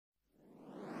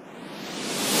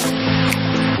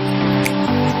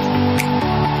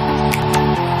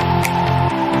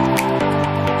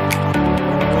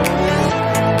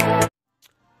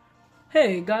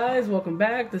Hey guys, welcome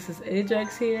back. This is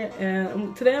Ajaxx here,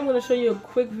 and today I'm going to show you a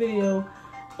quick video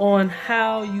on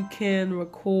how you can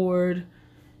record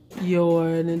your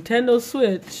Nintendo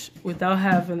Switch without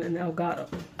having an elgato.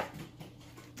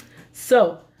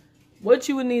 So, what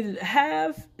you would need to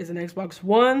have is an Xbox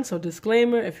One. So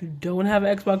disclaimer, if you don't have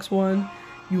an Xbox One,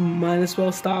 you might as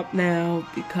well stop now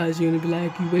because you're going to be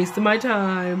like, you wasted my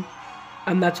time.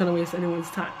 I'm not trying to waste anyone's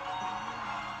time.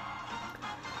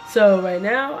 So right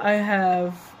now I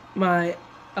have my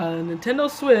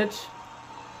Nintendo Switch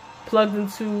plugged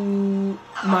into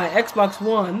my Xbox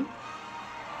One,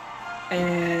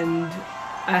 and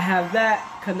I have that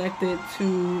connected to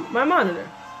my monitor.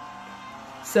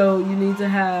 So you need to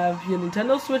have your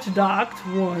Nintendo Switch docked,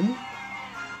 one.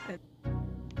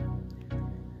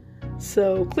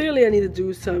 So clearly I need to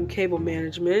do some cable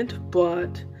management,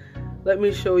 but let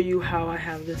me show you how I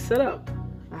have this set up.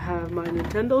 I have my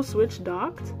Nintendo Switch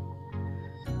docked,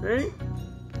 right?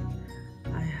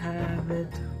 I have it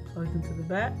plugged into the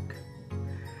back.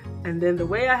 And then the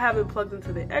way I have it plugged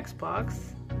into the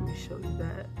Xbox, let me show you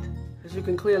that. As you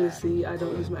can clearly see, I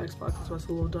don't use my Xbox, so it's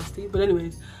a little dusty. But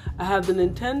anyways, I have the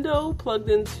Nintendo plugged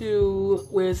into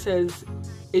where it says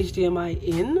HDMI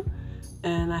in,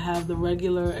 and I have the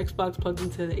regular Xbox plugged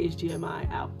into the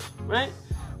HDMI out, right?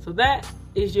 So that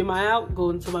HDMI out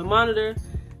goes into my monitor,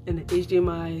 and the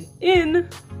HDMI in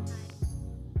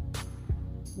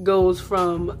goes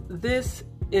from this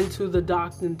into the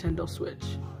docked Nintendo Switch.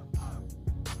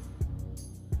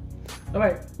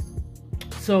 Alright,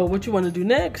 so what you want to do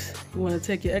next, you want to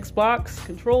take your Xbox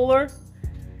controller,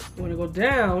 you want to go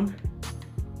down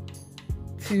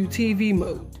to TV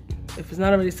mode. If it's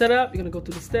not already set up, you're going to go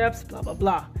through the steps, blah blah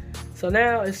blah. So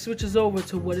now it switches over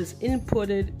to what is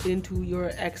inputted into your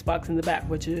Xbox in the back,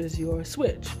 which is your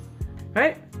Switch,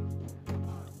 right?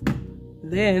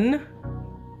 Then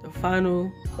the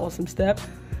final awesome step,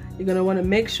 you're going to want to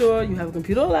make sure you have a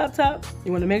computer or laptop.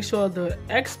 You want to make sure the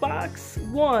Xbox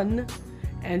One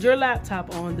and your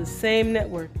laptop are on the same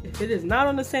network. If it is not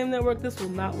on the same network, this will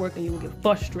not work and you will get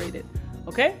frustrated.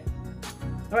 Okay?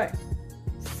 Alright,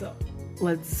 so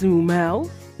let's zoom out.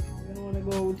 You're going to want to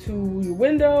go to your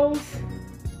Windows,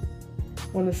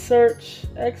 want to search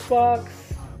Xbox.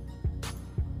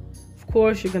 Of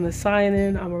course, you're going to sign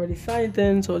in. I'm already signed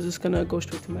in, so I'm just going to go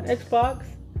straight to my Xbox.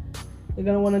 You're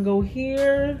going to want to go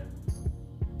here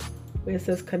where it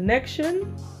says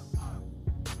connection.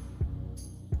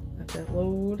 Let that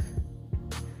load.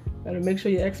 Got to make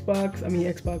sure your your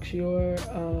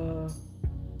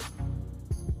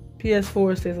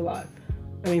PS4 stays alive.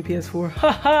 PS4.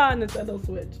 Haha, Nintendo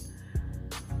Switch.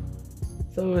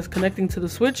 So it's connecting to the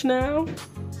Switch now.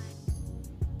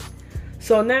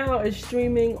 So now it's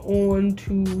streaming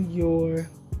onto your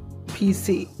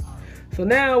PC. So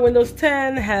now Windows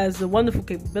 10 has the wonderful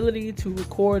capability to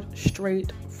record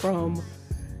straight from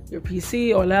your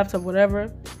PC or laptop,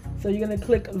 whatever. So you're going to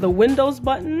click the Windows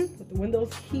button with the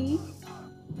Windows key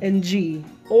and G.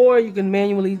 Or you can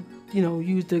manually,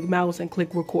 use the mouse and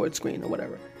click record screen or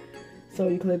whatever. So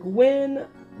you click Win,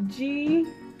 G.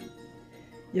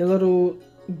 Your little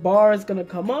bar is going to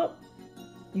come up.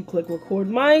 You click record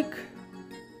mic.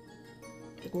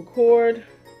 Click record.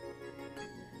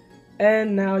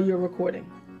 And now you're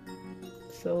recording.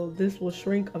 So this will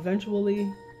shrink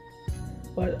eventually.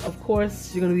 But of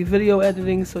course, you're going to be video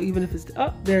editing. So even if it's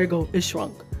there you go, it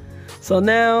shrunk. So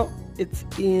now it's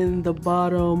in the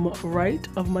bottom right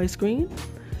of my screen,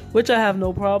 which I have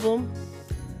no problem.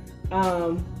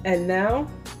 And now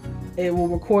it will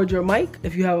record your mic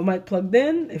if you have a mic plugged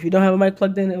in. If you don't have a mic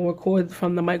plugged in, it will record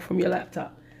from the mic from your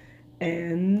laptop.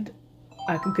 And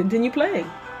I can continue playing.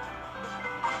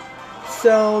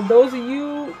 So those of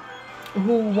you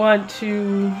who want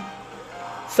to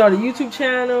start a YouTube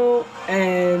channel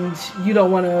and you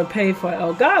don't want to pay for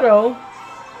Elgato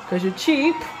because you're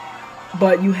cheap,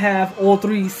 but you have all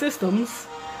three systems,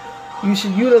 you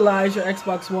should utilize your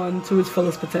Xbox One to its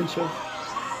fullest potential.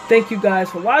 Thank you guys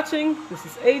for watching. This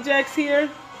is Ajaxx here.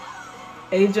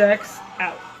 Ajaxx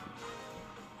out.